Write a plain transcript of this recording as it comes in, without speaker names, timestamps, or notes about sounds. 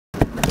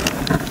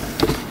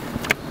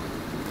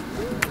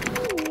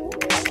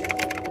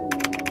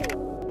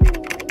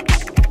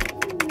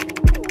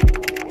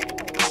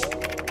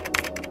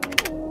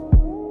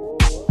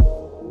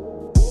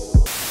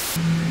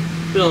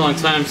been a long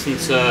time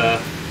since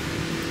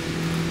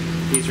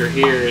these are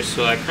here,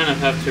 so I kind of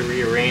have to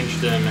rearrange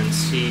them and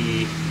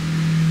see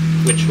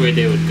which way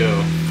they would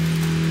go.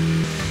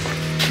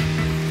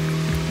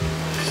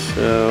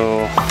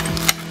 So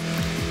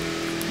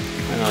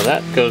I know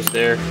that goes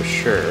there for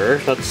sure.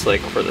 That's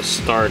like for the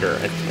starter,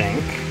 I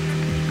think.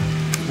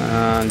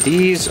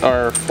 These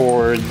are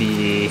for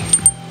the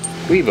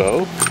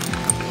Weebo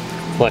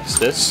flex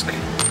disc,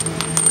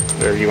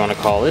 whatever you want to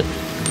call it.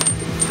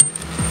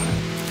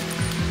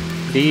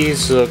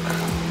 These look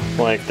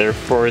like they're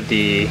for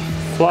the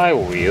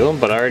flywheel,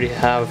 but I already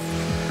have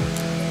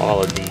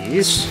all of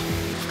these.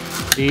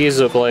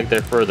 These look like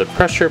they're for the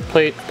pressure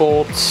plate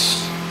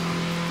bolts,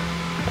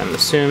 I'm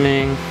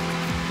assuming.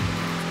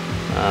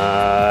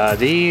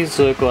 These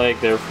look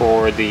like they're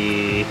for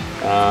the,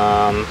 what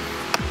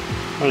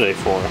are they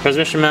for?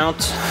 Transmission mount.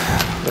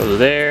 Those are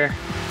there.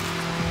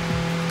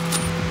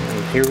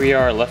 And here we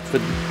are left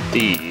with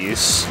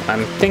these.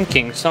 I'm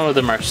thinking some of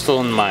them are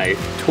still in my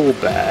tool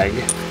bag.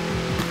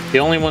 The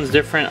only ones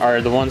different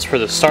are the ones for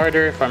the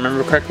starter, if I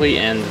remember correctly,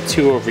 and the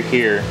two over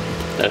here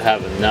that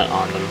have a nut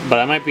on them. But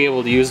I might be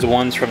able to use the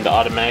ones from the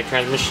automatic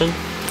transmission.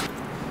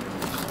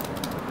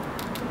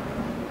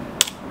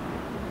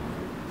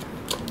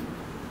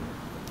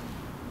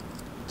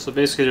 So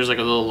basically there's like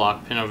a little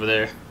lock pin over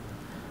there.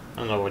 I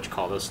don't know what you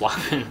call this, lock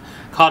pin.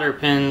 Cotter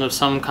pin of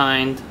some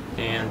kind.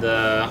 And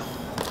I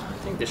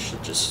think this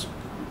should just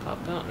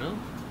pop out, no?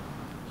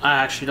 I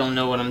actually don't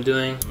know what I'm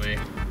doing. Wait.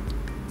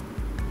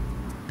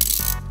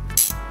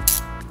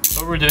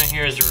 What we're doing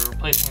here is we're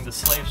replacing the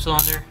slave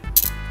cylinder.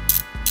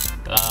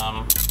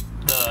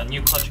 The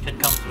new clutch kit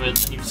comes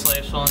with a new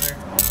slave cylinder.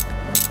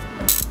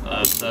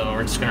 So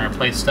we're just going to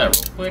replace that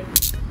real quick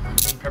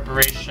in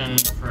preparation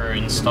for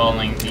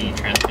installing the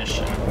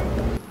transmission.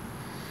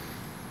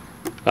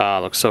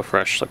 Looks so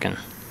fresh looking.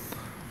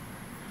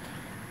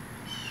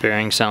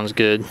 Bearing sounds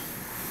good.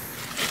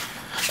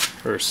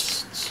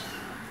 First,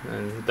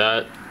 and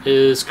that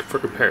is for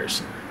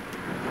comparison.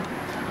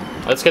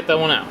 Let's get that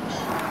one out.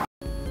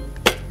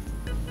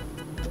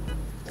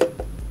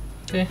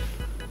 Okay.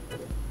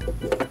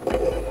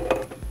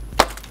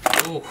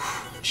 Oh,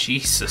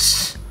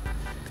 Jesus.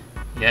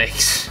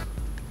 Yikes.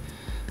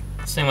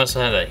 This thing must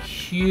have had a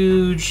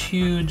huge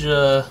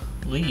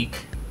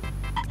leak.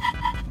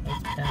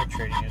 It's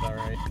penetrating it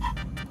alright.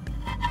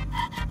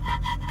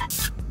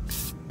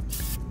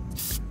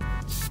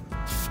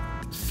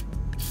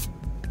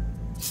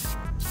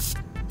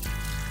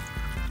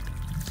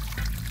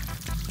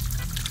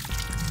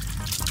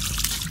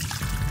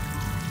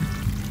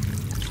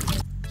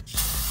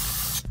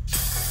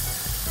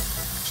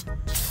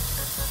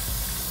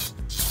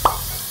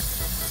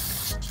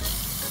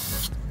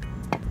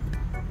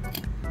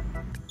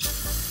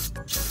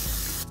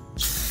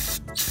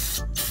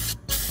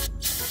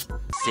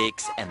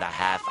 Six and a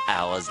half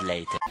hours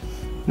later.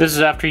 This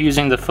is after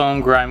using the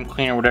foam grime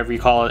cleaner, whatever you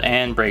call it,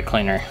 and brake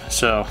cleaner.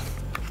 So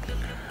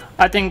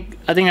I think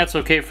that's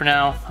okay for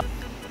now.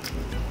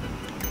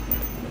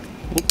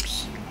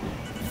 Oops.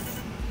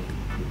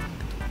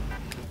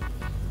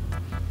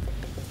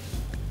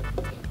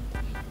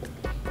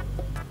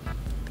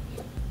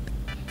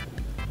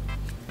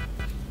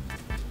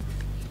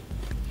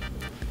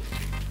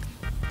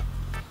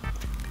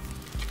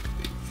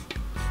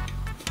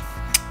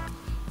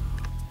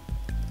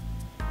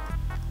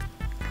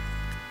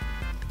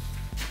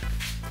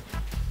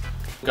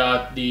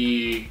 Got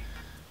the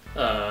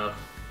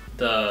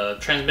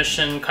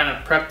transmission kind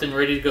of prepped and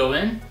ready to go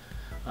in.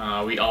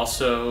 We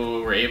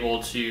also were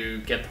able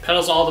to get the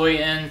pedals all the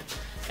way in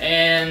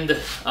and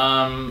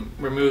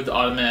remove the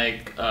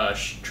automatic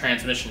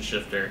transmission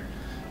shifter.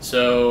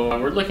 So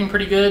we're looking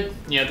pretty good.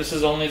 You know, this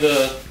is only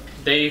the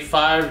day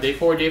 4, day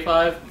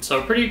 5.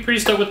 So pretty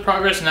stoked with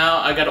progress now.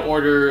 I got to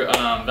order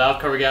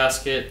valve cover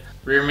gasket,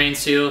 rear main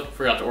seal,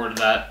 forgot to order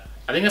that.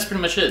 I think that's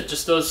pretty much it,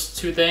 just those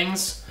two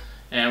things.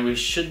 And we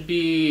should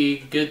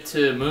be good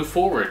to move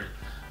forward.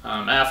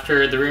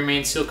 After the rear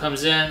main seal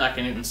comes in, I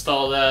can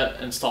install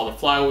that, install the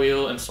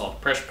flywheel, install the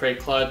pressure brake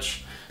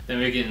clutch, then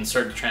we can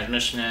insert the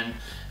transmission in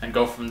and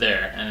go from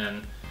there.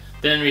 And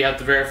then we have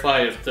to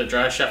verify if the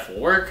drive shaft will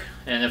work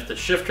and if the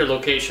shifter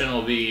location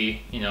will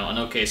be, you know, an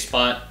okay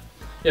spot.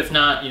 If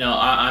not, you know,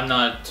 I'm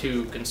not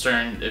too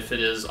concerned if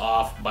it is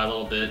off by a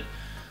little bit.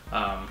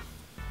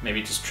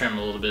 Maybe just trim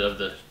a little bit of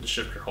the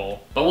shifter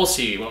hole, but we'll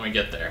see when we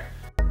get there.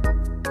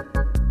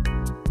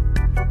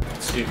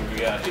 See what we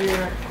got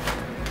here.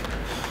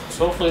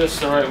 So hopefully this is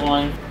the right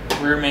one.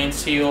 Rear main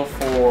seal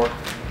for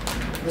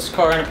this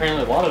car and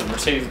apparently a lot of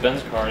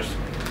Mercedes-Benz cars.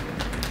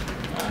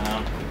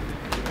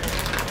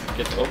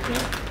 Get to open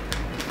it.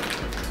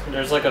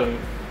 There's like a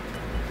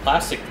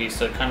plastic piece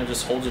that kind of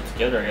just holds it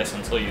together, I guess,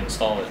 until you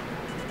install it.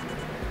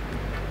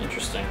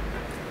 Interesting.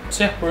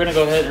 So yeah, we're gonna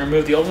go ahead and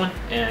remove the old one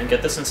and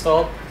get this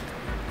installed.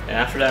 And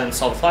after that,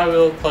 install the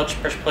flywheel, clutch,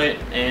 pressure plate,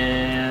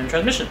 and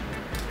transmission.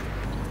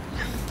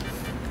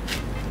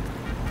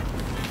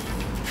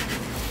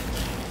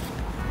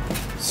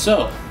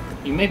 So,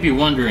 you may be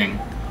wondering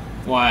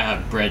why I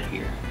have bread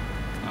here.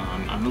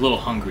 I'm a little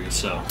hungry,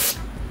 so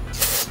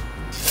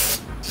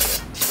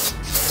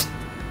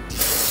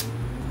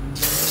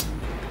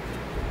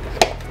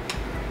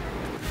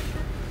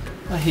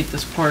hate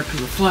this part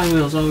because the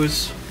flywheel is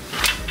always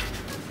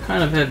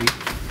kind of heavy.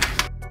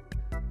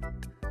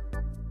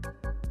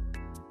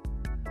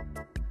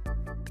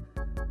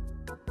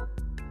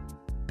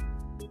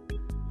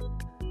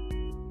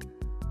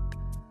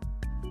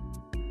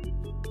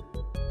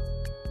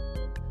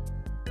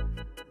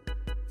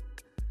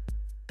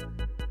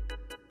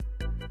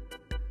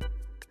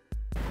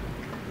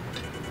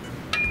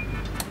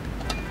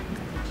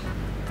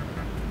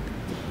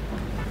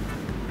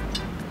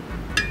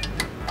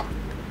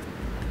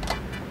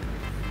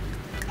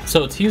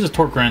 So to use a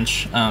torque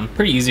wrench,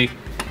 pretty easy.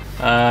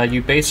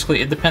 You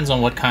basically, it depends on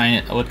what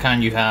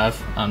kind you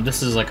have.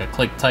 This is like a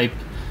click type,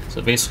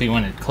 so basically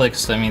when it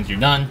clicks, that means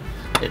you're done.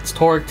 It's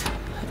torqued.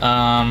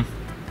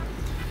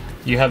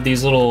 You have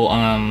these little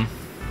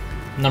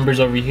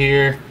numbers over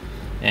here,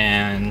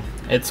 and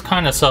it's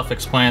kind of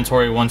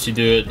self-explanatory once you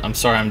do it. I'm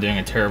sorry, I'm doing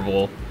a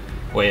terrible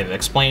way of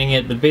explaining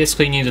it, but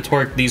basically you need to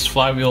torque these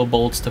flywheel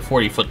bolts to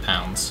 40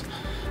 foot-pounds.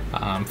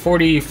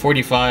 40,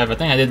 45, I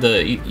think I did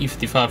the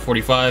E55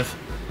 45.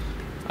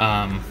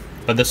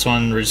 But this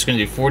one we're just gonna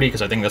do 40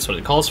 because I think that's what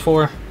it calls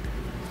for.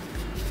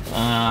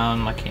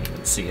 I can't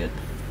even see it.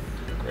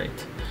 Great.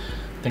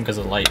 I think because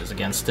the light is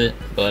against it,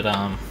 but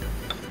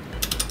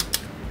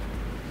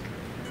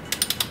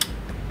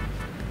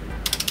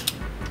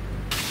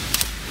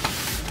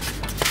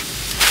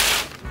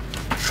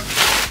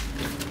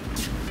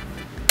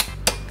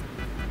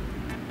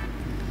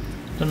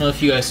don't know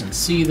if you guys can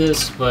see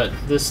this, but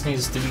this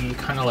needs to be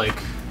kind of like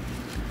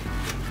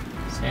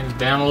sanded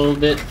down a little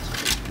bit.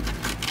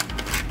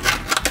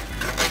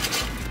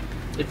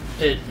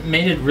 It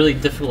made it really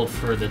difficult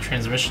for the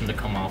transmission to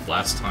come off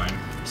last time,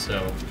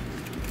 so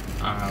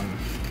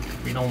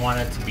we don't want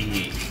it to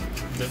be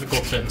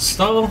difficult to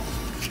install.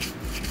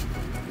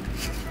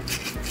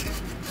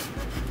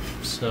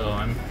 So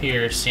I'm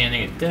here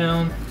sanding it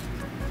down.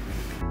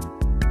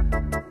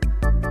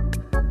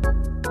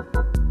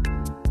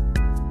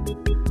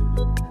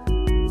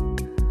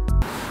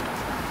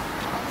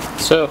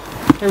 So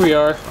here we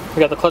are. We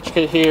got the clutch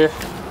kit here.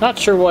 Not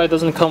sure why it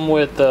doesn't come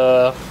with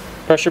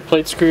pressure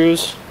plate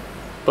screws,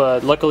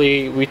 but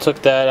luckily we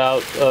took that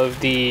out of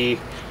the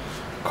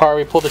car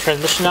we pulled the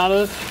transmission out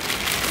of.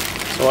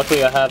 So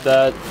luckily I have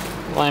that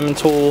lineman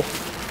tool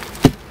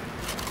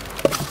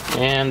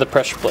and the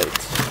pressure plate.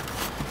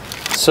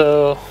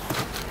 So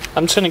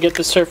I'm just going to get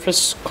the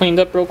surface cleaned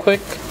up real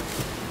quick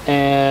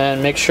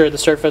and make sure the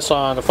surface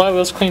on the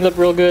flywheel is cleaned up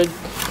real good.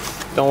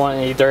 Don't want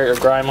any dirt or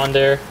grime on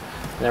there.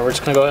 And then we're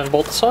just going to go ahead and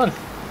bolt this on.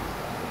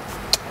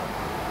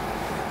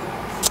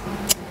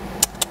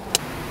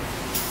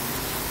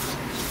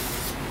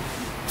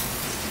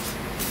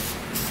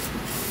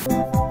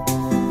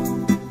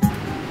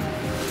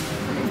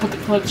 Put the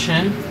clutch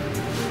in,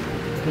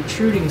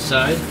 protruding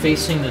side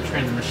facing the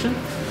transmission.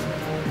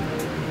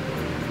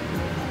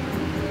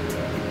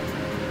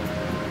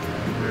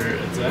 Where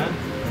it's at.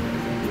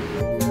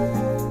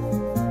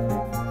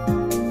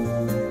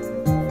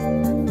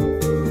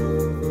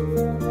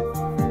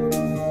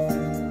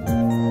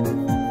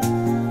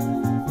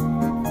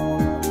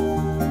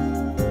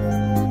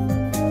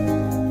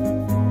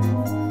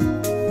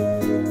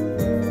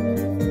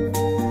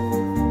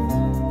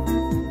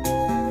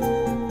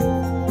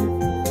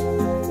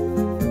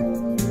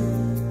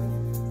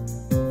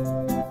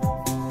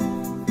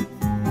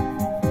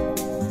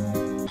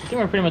 I think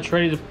we're pretty much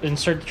ready to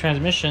insert the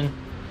transmission,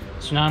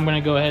 so now I'm going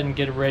to go ahead and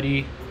get it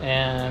ready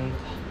and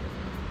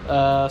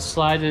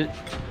slide it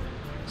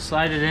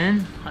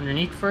in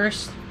underneath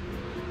first,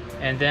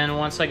 and then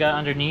once I got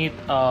underneath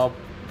I'll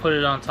put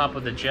it on top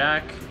of the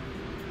jack,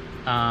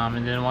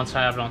 and then once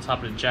I have it on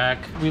top of the jack,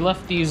 we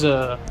left these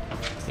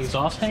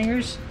exhaust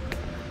hangers,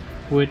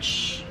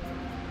 which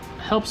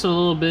helps a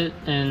little bit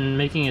in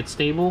making it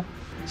stable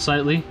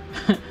slightly.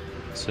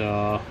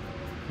 So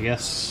I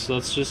guess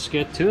let's just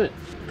get to it.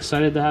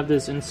 Excited to have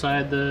this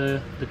inside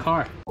the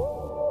car.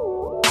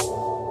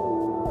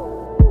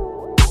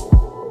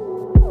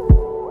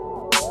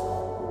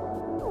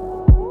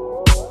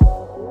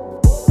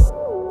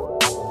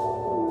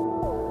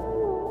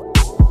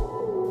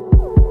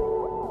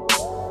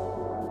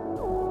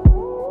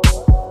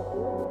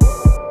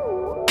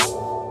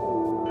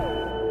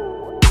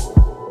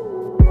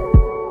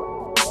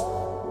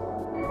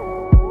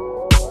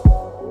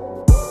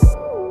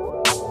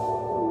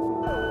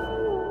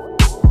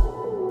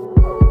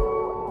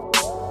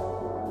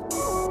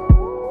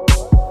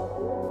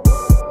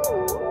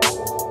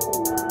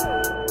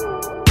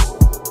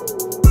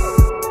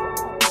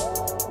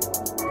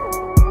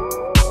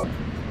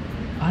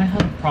 I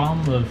have a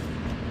problem of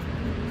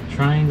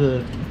trying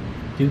to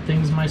do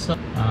things myself.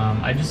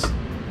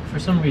 For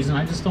some reason,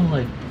 I just don't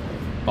like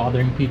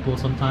bothering people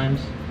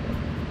sometimes.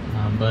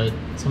 But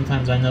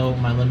sometimes I know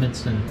my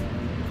limits and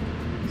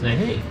say,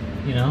 hey,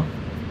 you know,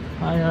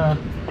 I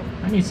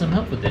need some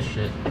help with this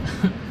shit.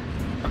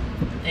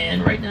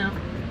 And right now,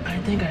 I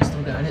think I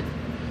still got it.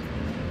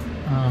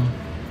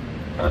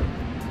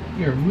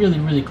 You're really,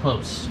 really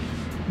close.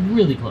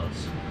 Really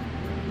close.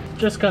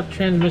 Just got the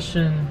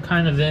transmission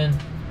kind of in.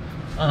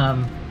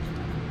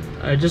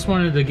 I just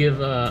wanted to give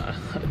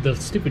the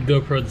stupid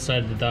GoPro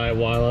decided to die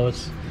while I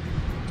was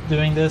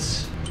doing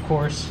this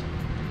course.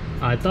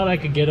 I thought I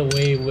could get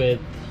away with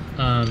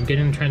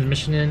getting the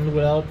transmission in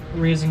without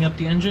raising up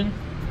the engine,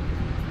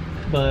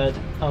 but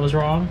I was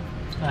wrong.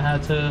 I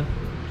had to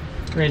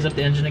raise up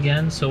the engine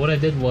again. So what I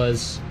did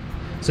was,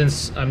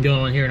 since I'm the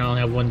only one here and I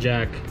only have one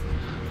jack,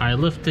 I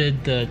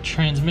lifted the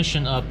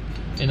transmission up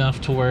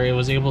enough to where it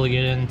was able to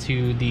get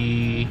into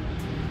the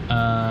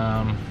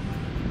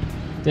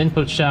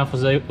input shaft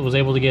was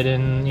able to get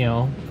in, you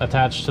know,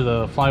 attached to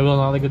the flywheel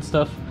and all that good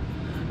stuff.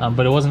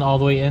 But it wasn't all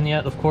the way in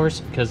yet, of course,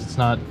 because it's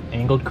not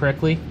angled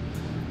correctly.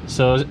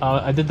 So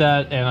I did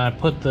that, and I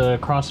put the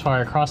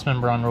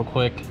Crossmember on real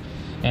quick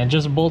and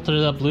just bolted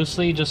it up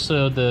loosely just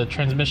so the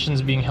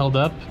transmission's being held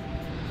up.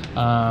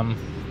 And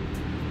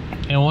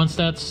once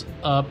that's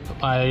up,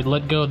 I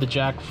let go of the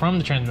jack from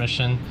the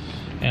transmission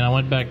and I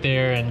went back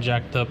there and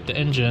jacked up the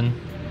engine,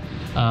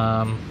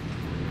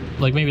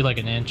 like maybe like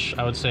an inch,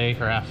 I would say,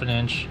 or half an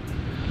inch.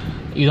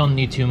 You don't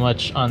need too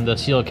much on the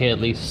CLK, at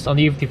least. On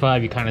the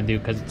E55 you kind of do,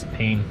 because it's a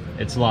pain.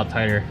 It's a lot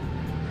tighter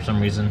for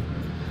some reason.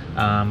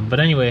 But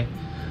anyway,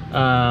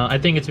 I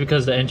think it's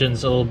because the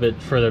engine's a little bit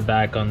further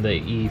back on the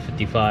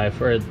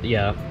E55, or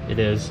yeah, it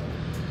is.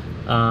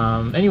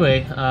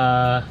 Anyway,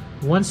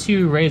 once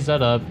you raise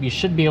that up, you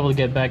should be able to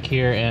get back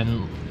here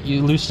and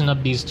you loosen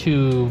up these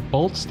two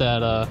bolts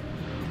that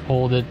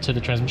hold it to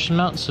the transmission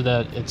mount, so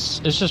that it's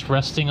just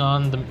resting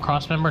on the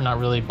crossmember, not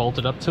really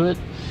bolted up to it.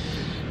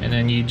 And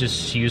then you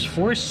just use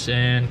force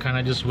and kind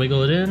of just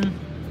wiggle it in,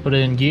 put it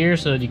in gear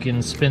so that you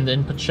can spin the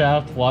input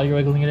shaft while you're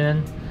wiggling it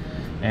in,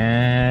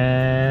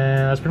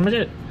 and that's pretty much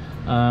it.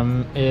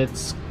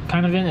 It's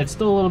kind of in, it's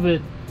still a little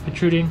bit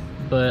protruding,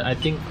 but I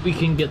think we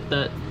can get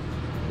that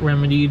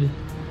remedied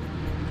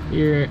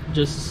here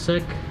just a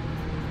sec.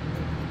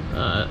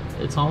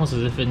 It's almost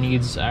as if it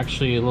needs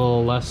actually a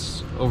little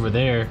less over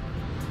there,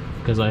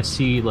 because I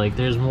see like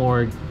there's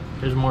more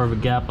of a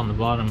gap on the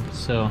bottom.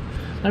 So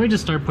let me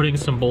just start putting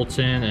some bolts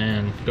in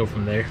and go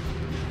from there.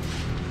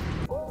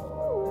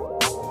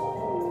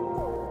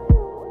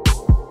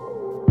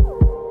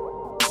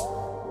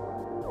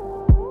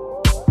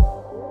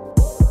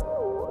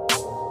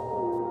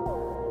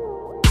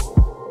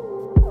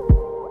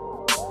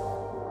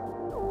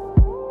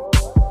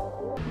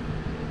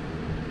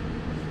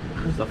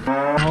 Where's the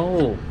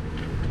hole?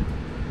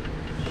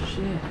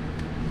 Shit.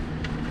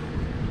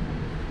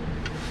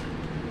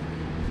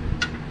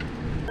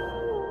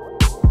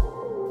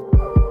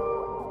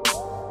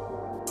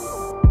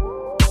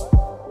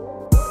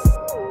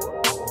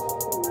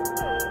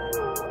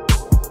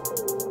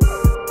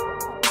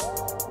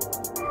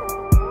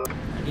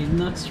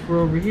 Nuts for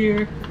over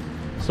here.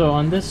 So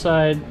on this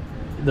side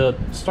the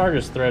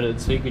starter's threaded,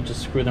 so you could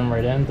just screw them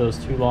right in, those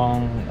two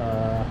long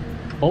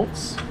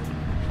bolts.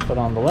 But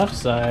on the left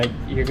side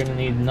you're gonna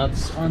need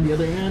nuts on the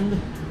other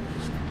end.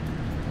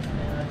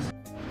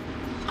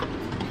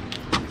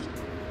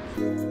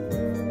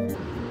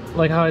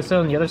 Like how I said,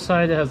 on the other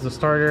side it has the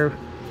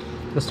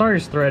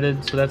starter's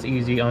threaded, so that's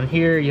easy. On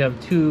here you have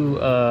two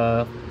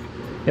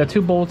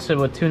bolts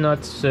with two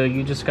nuts, so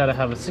you just gotta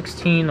have a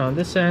 16 on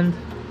this end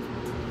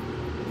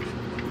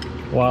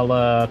while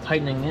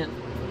tightening it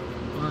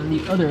on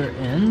the other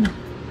end.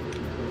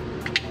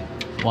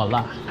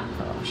 Voila.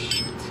 Oh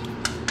shit.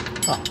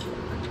 Oh.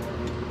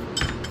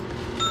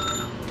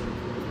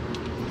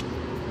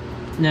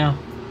 Now,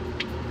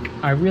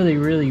 I really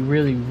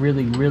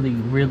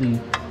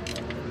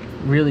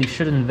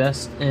should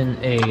invest in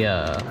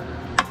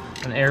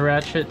an air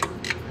ratchet,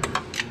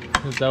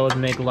 because that would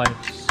make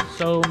life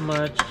so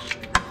much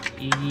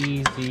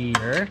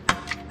easier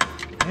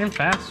and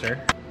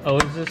faster. Oh,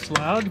 is this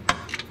loud?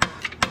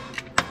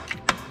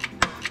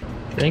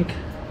 Think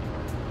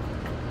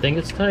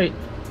it's tight.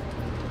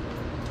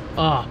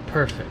 Ah, oh,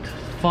 perfect.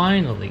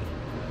 Finally.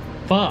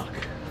 Fuck.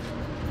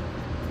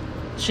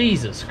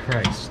 Jesus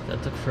Christ,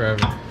 that took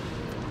forever.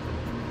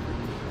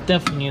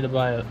 Definitely need to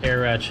buy an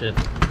air ratchet.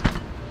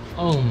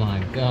 Oh my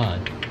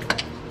god.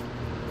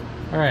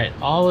 Alright,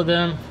 all of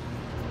them,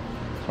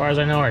 as far as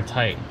I know, are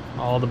tight.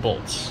 All the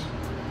bolts.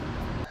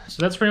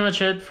 So that's pretty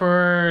much it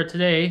for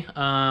today.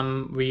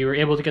 We were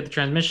able to get the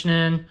transmission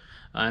in,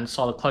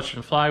 install the clutch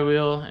and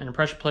flywheel and a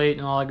pressure plate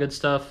and all that good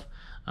stuff.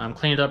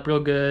 Clean it up real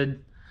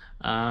good.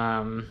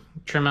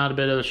 Trim out a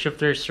bit of the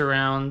shifter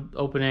surround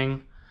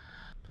opening.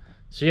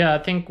 So yeah, I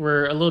think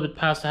we're a little bit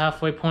past the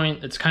halfway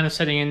point. It's kind of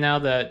setting in now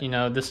that, you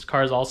know, this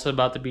car is also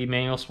about to be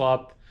manual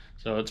swapped.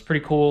 So it's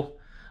pretty cool.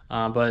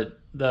 But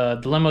the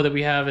dilemma that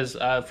we have is,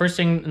 first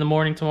thing in the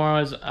morning tomorrow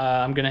is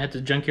I'm going to head to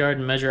the junkyard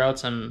and measure out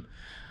some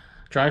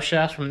drive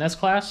shafts from an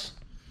S-Class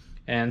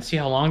and see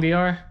how long they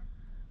are.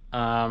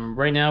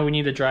 Right now we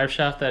need a drive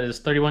shaft that is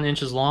 31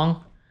 inches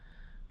long.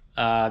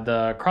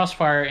 The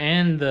Crossfire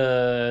and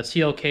the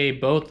CLK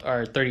both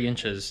are 30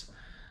 inches.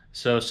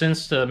 So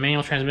since the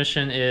manual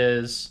transmission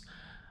is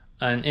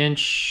an inch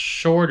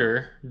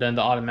shorter than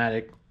the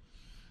automatic,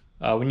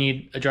 we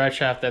need a drive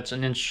shaft that's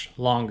an inch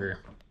longer,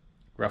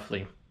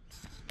 roughly.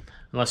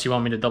 Unless you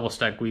want me to double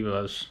stack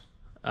Guivos.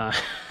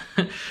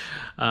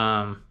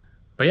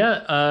 But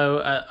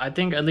yeah, I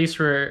think at least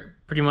we're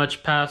pretty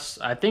much past,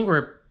 I think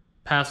we're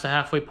past the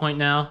halfway point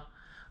now.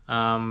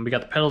 We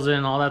got the pedals in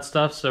and all that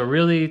stuff. So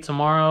really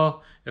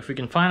tomorrow, if we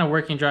can find a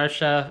working drive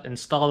shaft,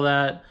 install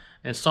that,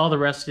 install the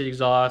rest of the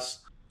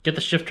exhaust, get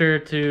the shifter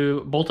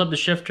to bolt up the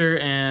shifter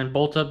and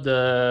bolt up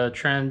the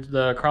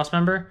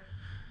crossmember,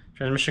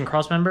 transmission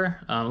crossmember.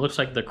 Looks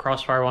like the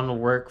crossfire one will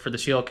work for the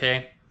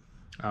CLK.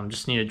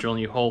 Just need to drill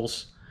new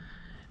holes,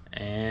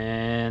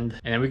 and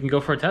then we can go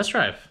for a test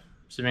drive,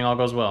 assuming all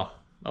goes well.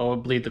 Oh,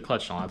 bleed the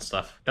clutch and all that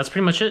stuff. That's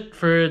pretty much it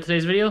for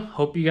today's video.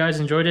 Hope you guys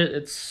enjoyed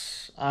it.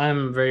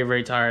 I'm very,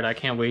 very tired. I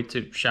can't wait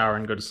to shower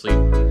and go to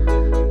sleep.